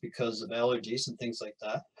gloves because of allergies and things like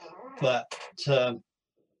that. But a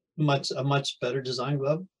much better design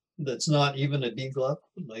glove that's not even a bee glove,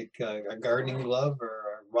 like a gardening glove or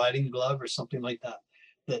a riding glove or something like that,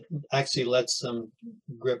 that actually lets them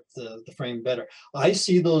grip the frame better. I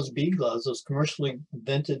see those bee gloves, those commercially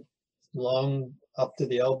invented long up to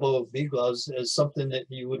the elbow bee gloves, as something that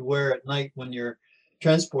you would wear at night when you're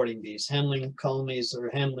transporting bees, handling colonies or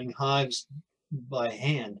handling hives by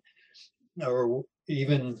hand, or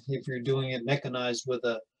even if you're doing it mechanized with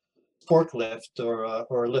a forklift or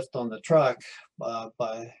a lift on the truck by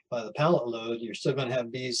the pallet load, you're still going to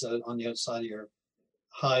have bees on the outside of your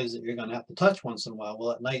hives that you're going to have to touch once in a while.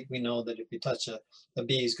 Well, at night we know that if you touch a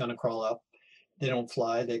bee is going to crawl up. They don't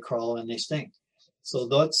fly, they crawl and they sting. So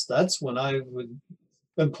that's when I would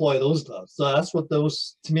employ those gloves. So that's what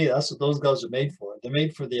those, to me, that's what those gloves are made for. They're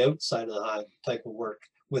made for the outside of the hive type of work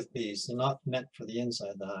with bees. They're not meant for the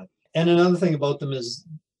inside of the hive. And another thing about them is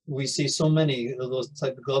we see so many of those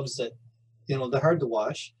type of gloves that, they're hard to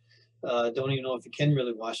wash. Don't even know if you can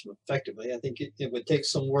really wash them effectively. I think it would take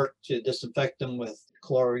some work to disinfect them with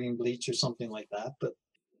chlorine, bleach, or something like that. But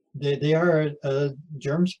they are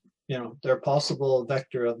germs, they're a possible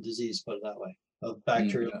vector of disease, put it that way, of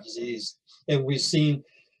bacterial disease. And we've seen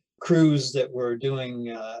crews that were doing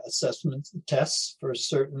assessment tests for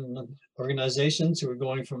certain organizations who were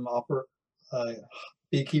going from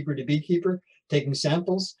beekeeper to beekeeper, taking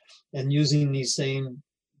samples and using these same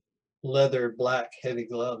leather black heavy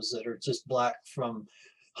gloves that are just black from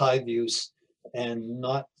hive use and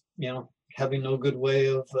not, having no good way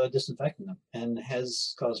of disinfecting them, and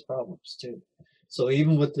has caused problems too. So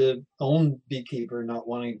even with the own beekeeper not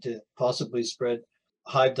wanting to possibly spread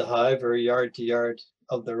hive to hive or yard to yard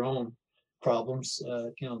of their own problems,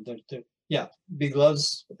 bee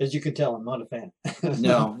gloves, as you can tell, I'm not a fan.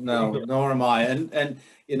 No, nor am I. And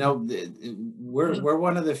we're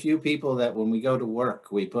one of the few people that when we go to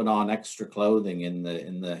work, we put on extra clothing in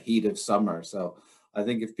the heat of summer. So I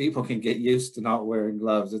think if people can get used to not wearing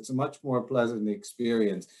gloves, it's a much more pleasant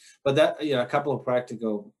experience. But that, a couple of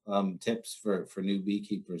practical tips for new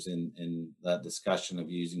beekeepers in that discussion of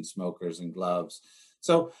using smokers and gloves.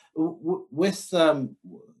 So with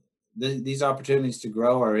these opportunities to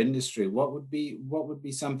grow our industry, what would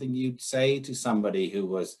be something you'd say to somebody who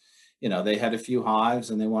was, they had a few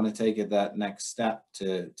hives and they want to take it that next step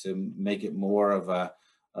to make it more of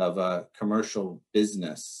a commercial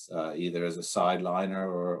business, either as a sideliner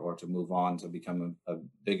or to move on to become a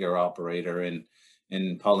bigger operator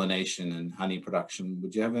in pollination and honey production?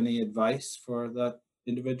 Would you have any advice for that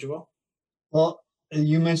individual? Well,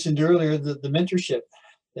 you mentioned earlier that the mentorship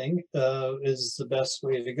thing is the best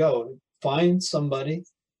way to go. Find somebody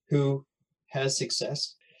who has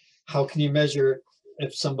success. How can you measure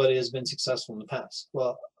if somebody has been successful in the past?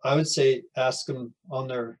 Well, I would say ask them on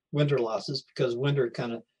their winter losses, because winter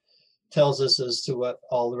kind of tells us as to what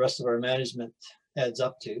all the rest of our management adds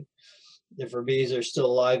up to. If our bees are still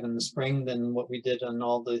alive in the spring, then what we did on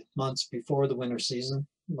all the months before the winter season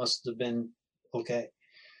must have been okay.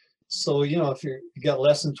 So, if you got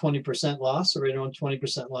less than 20% loss, or around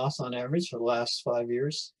 20% loss on average for the last 5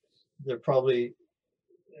 years, they're probably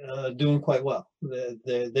doing quite well.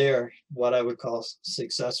 They're what I would call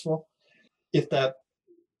successful. If that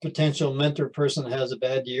potential mentor person has a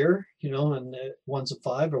bad year, and once in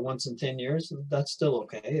 5 or once in 10 years, that's still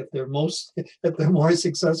okay. If they're more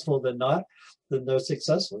successful than not, then they're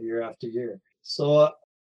successful year after year. So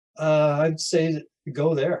I'd say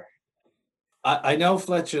go there. I know,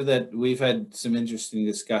 Fletcher, that we've had some interesting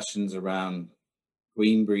discussions around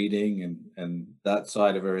queen breeding and that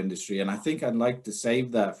side of our industry. And I think I'd like to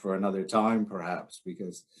save that for another time, perhaps,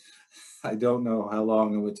 because I don't know how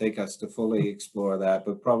long it would take us to fully explore that,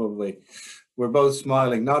 but probably we're both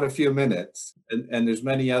smiling, not a few minutes. And there's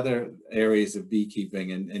many other areas of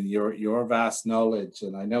beekeeping and your vast knowledge.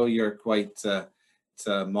 And I know you're quite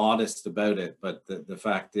modest about it, but the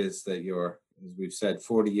fact is that as we've said,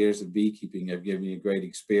 40 years of beekeeping have given you a great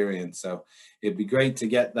experience. So it'd be great to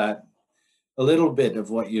get that, a little bit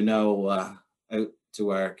of what you know out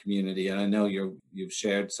to our community. And I know you've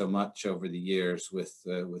shared so much over the years with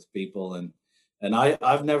people. And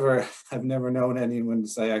I've never known anyone to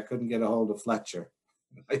say I couldn't get a hold of Fletcher.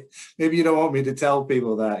 Maybe you don't want me to tell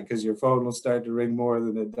people that because your phone will start to ring more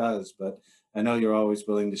than it does, but I know you're always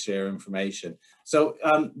willing to share information. So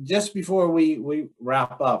just before we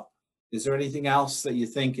wrap up, is there anything else that you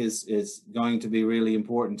think is going to be really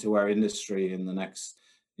important to our industry in the next,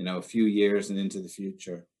 few years and into the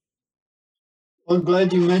future? Well, I'm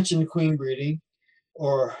glad you mentioned queen breeding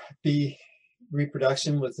or bee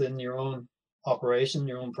reproduction within your own operation,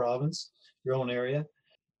 your own province, your own area.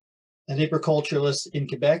 An apiculturalist in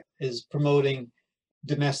Quebec is promoting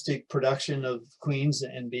domestic production of queens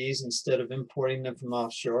and bees instead of importing them from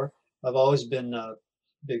offshore. I've always been a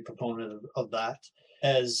big proponent of that.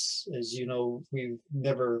 As you know, we've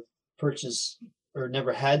never purchased or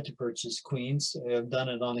never had to purchase queens. I've done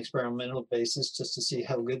it on experimental basis just to see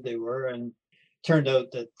how good they were, and turned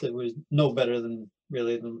out that it was no better than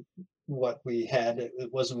what we had.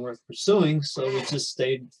 It wasn't worth pursuing, so we just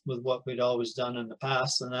stayed with what we'd always done in the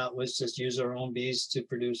past, and that was just use our own bees to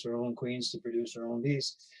produce our own queens to produce our own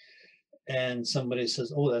bees. And somebody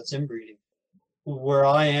says, oh, that's inbreeding. Where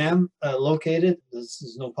I am located,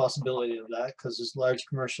 there's no possibility of that, because there's large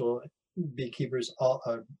commercial beekeepers,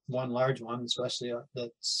 one large one especially,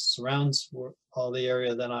 that surrounds all the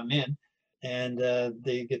area that I'm in. and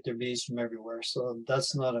they get their bees from everywhere. So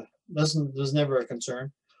there's never a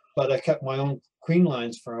concern. But I kept my own queen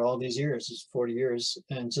lines for all these years, it's 40 years,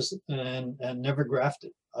 and never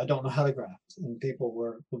grafted. I don't know how to graft, and people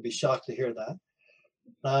would be shocked to hear that.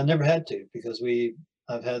 I never had to, because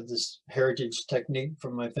I've had this heritage technique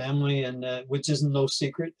from my family, and which isn't no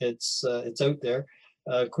secret. It's out there.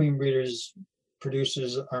 Queen breeders,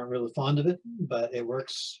 producers aren't really fond of it, but it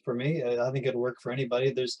works for me. I think it'll work for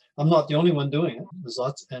anybody. I'm not the only one doing it. There's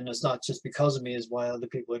lots, and it's not just because of me, is why other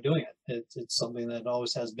people are doing it. It's something that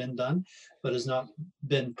always has been done, but has not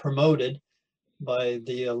been promoted by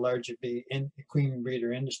the larger queen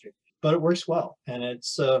breeder industry. But it works well, and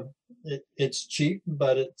it's cheap,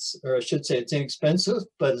 but or I should say it's inexpensive,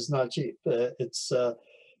 but it's not cheap.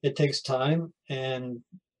 It takes time and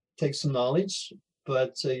takes some knowledge,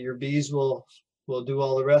 but your bees will do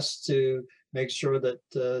all the rest to make sure that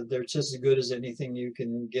they're just as good as anything you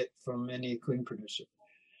can get from any queen producer.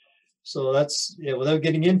 So that's, yeah, without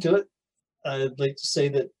getting into it, I'd like to say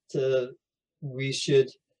that we should,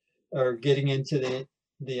 or getting into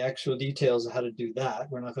the actual details of how to do that.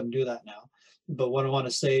 We're not going to do that now. But what I want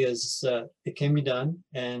to say is it can be done,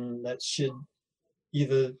 and that should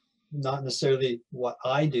either not necessarily what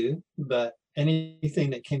I do, but anything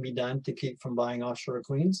that can be done to keep from buying offshore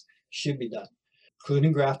queens should be done,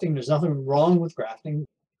 including grafting. There's nothing wrong with grafting.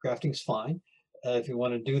 Grafting's fine if you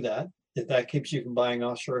want to do that. If that keeps you from buying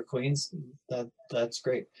offshore queens, that's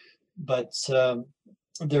great. But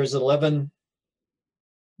there's $11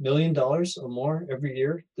 million or more every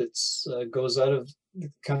year that goes out of the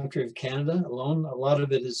country of Canada alone. A lot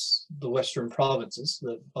of it is the Western provinces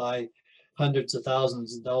that buy hundreds of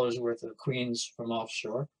thousands of dollars worth of queens from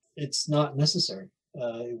offshore. It's not necessary.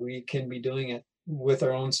 We can be doing it with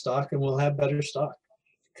our own stock, and we'll have better stock,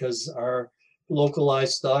 because our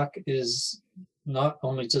localized stock is not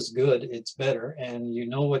only just good, it's better, and you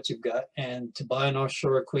know what you've got. And to buy an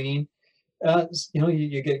offshore queen,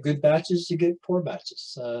 you get good batches, you get poor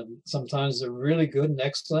batches. Sometimes they're really good and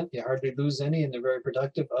excellent, you hardly lose any, and they're very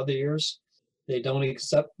productive. Other years, they don't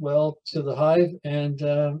accept well to the hive, and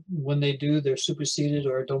when they do, they're superseded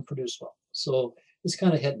or don't produce well. So it's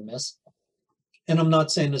kind of hit and miss. And I'm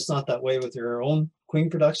not saying it's not that way with your own queen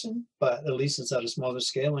production, but at least it's at a smaller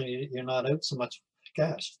scale, and you're not out so much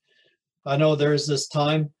cash. I know there's this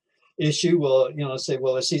time issue. Well, say,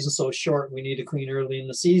 well, the season's so short, we need a queen early in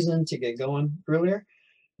the season to get going earlier.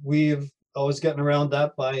 We've always gotten around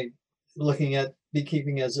that by looking at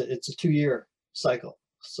beekeeping as it's a 2-year cycle.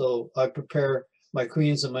 So I prepare my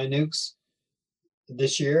queens and my nukes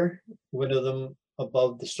this year, winter them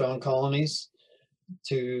above the strong colonies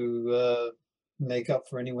to make up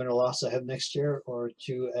for any winter loss I have next year, or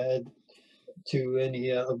to add to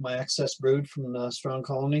any of my excess brood from the strong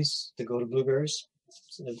colonies to go to blueberries.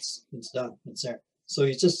 It's done. It's there. So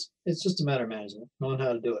it's just a matter of management, knowing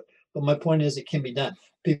how to do it. But my point is, it can be done.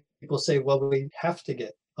 People say, well, we have to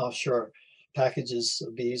get offshore packages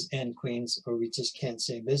of bees and queens, or we just can't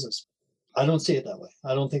say business. I don't see it that way.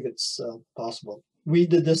 I don't think it's possible. We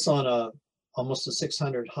did this on almost a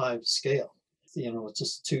 600 hive scale. It's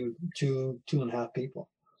just two and a half people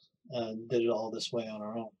did it all this way on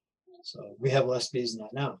our own. So we have less bees than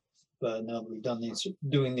that now, but now that we've done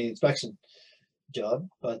doing the inspection job,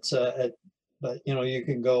 but you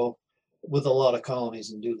can go with a lot of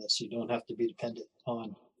colonies and do this. You don't have to be dependent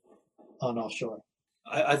on offshore.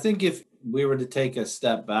 I think if we were to take a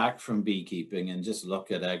step back from beekeeping and just look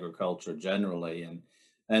at agriculture generally,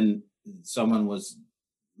 and someone was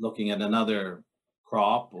looking at another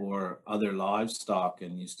crop or other livestock,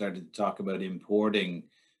 and you started to talk about importing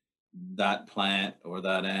that plant or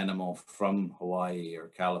that animal from Hawaii or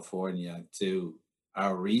California to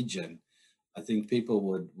our region, I think people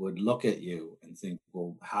would look at you and think,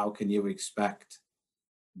 well, how can you expect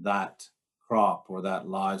that crop or that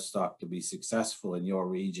livestock to be successful in your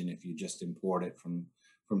region if you just import it from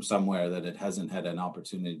somewhere that it hasn't had an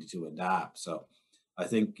opportunity to adapt? So I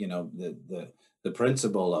think, the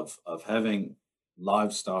principle of having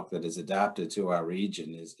livestock that is adapted to our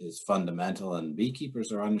region is fundamental, and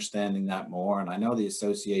beekeepers are understanding that more. And I know the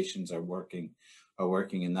associations are working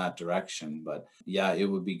in that direction. But yeah, it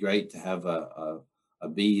would be great to have a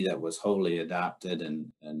bee that was wholly adapted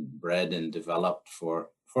and bred and developed for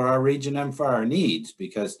our region and for our needs,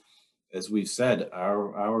 because as we've said,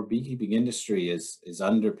 our beekeeping industry is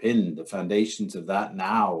underpinned. The foundations of that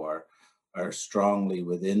now are strongly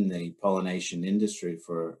within the pollination industry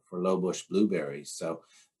for lowbush blueberries. So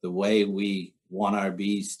the way we want our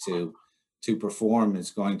bees to perform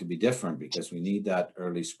is going to be different, because we need that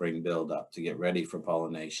early spring buildup to get ready for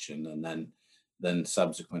pollination, and then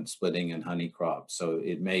subsequent splitting and honey crops. So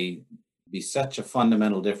it may be such a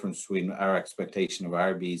fundamental difference between our expectation of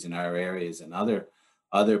our bees in our areas and other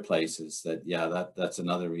places that, yeah, that's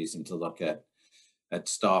another reason to look at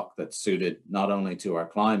stock that's suited not only to our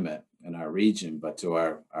climate and our region, but to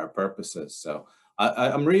our purposes. So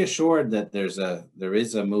I'm reassured that there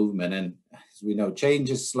is a movement, and as we know, change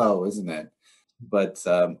is slow, isn't it? But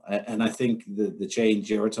and I think the change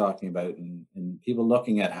you're talking about, and people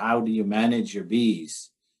looking at how do you manage your bees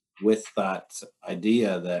with that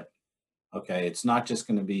idea that, okay, it's not just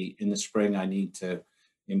going to be in the spring I need to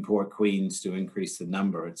import queens to increase the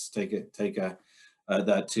number. It's take a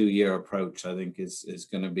that 2-year approach, I think, is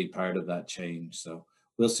going to be part of that change. So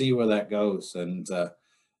we'll see where that goes. And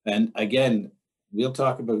again, we'll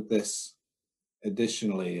talk about this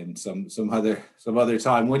additionally in some other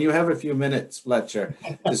time when you have a few minutes, Fletcher,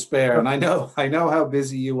 to spare. And I know how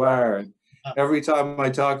busy you are. And every time I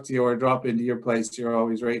talk to you or drop into your place, you're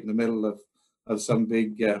always right in the middle of some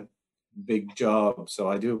big job. So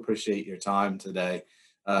I do appreciate your time today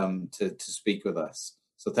to speak with us.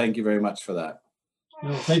 So thank you very much for that.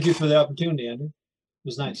 Well, thank you for the opportunity, Andrew. It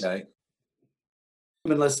was nice. Okay. You've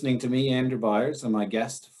been listening to me, Andrew Byers, and my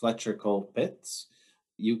guest, Fletcher Colpitts.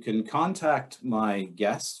 You can contact my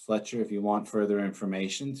guest, Fletcher, if you want further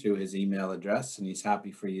information through his email address, and he's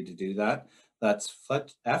happy for you to do that. That's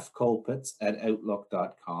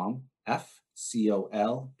fcolpitts@outlook.com,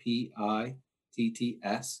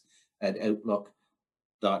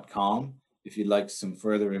 FCOLPITTS@outlook.com, if you'd like some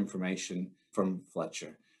further information from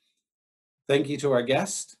Fletcher. Thank you to our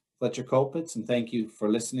guest, Fletcher Colpitts, and thank you for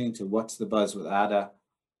listening to What's the Buzz with Ada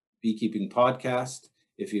Beekeeping Podcast.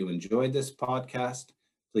 If you enjoyed this podcast,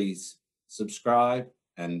 please subscribe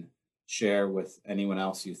and share with anyone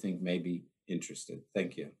else you think may be interested.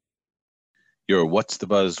 Thank you. Your What's the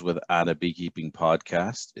Buzz with Ada Beekeeping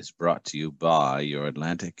Podcast is brought to you by your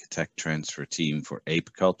Atlantic Tech Transfer Team for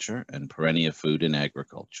Apiculture and Perennia Food and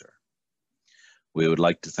Agriculture. We would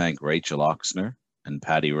like to thank Rachel Oxner and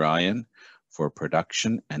Patty Ryan for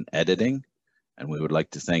production and editing, and we would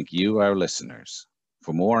like to thank you, our listeners.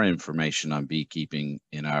 For more information on beekeeping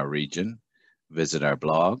in our region, visit our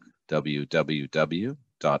blog,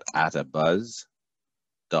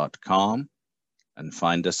 www.atabuzz.com, and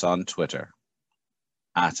find us on Twitter,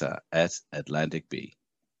 @AtlanticBee.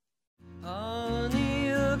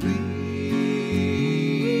 Honey,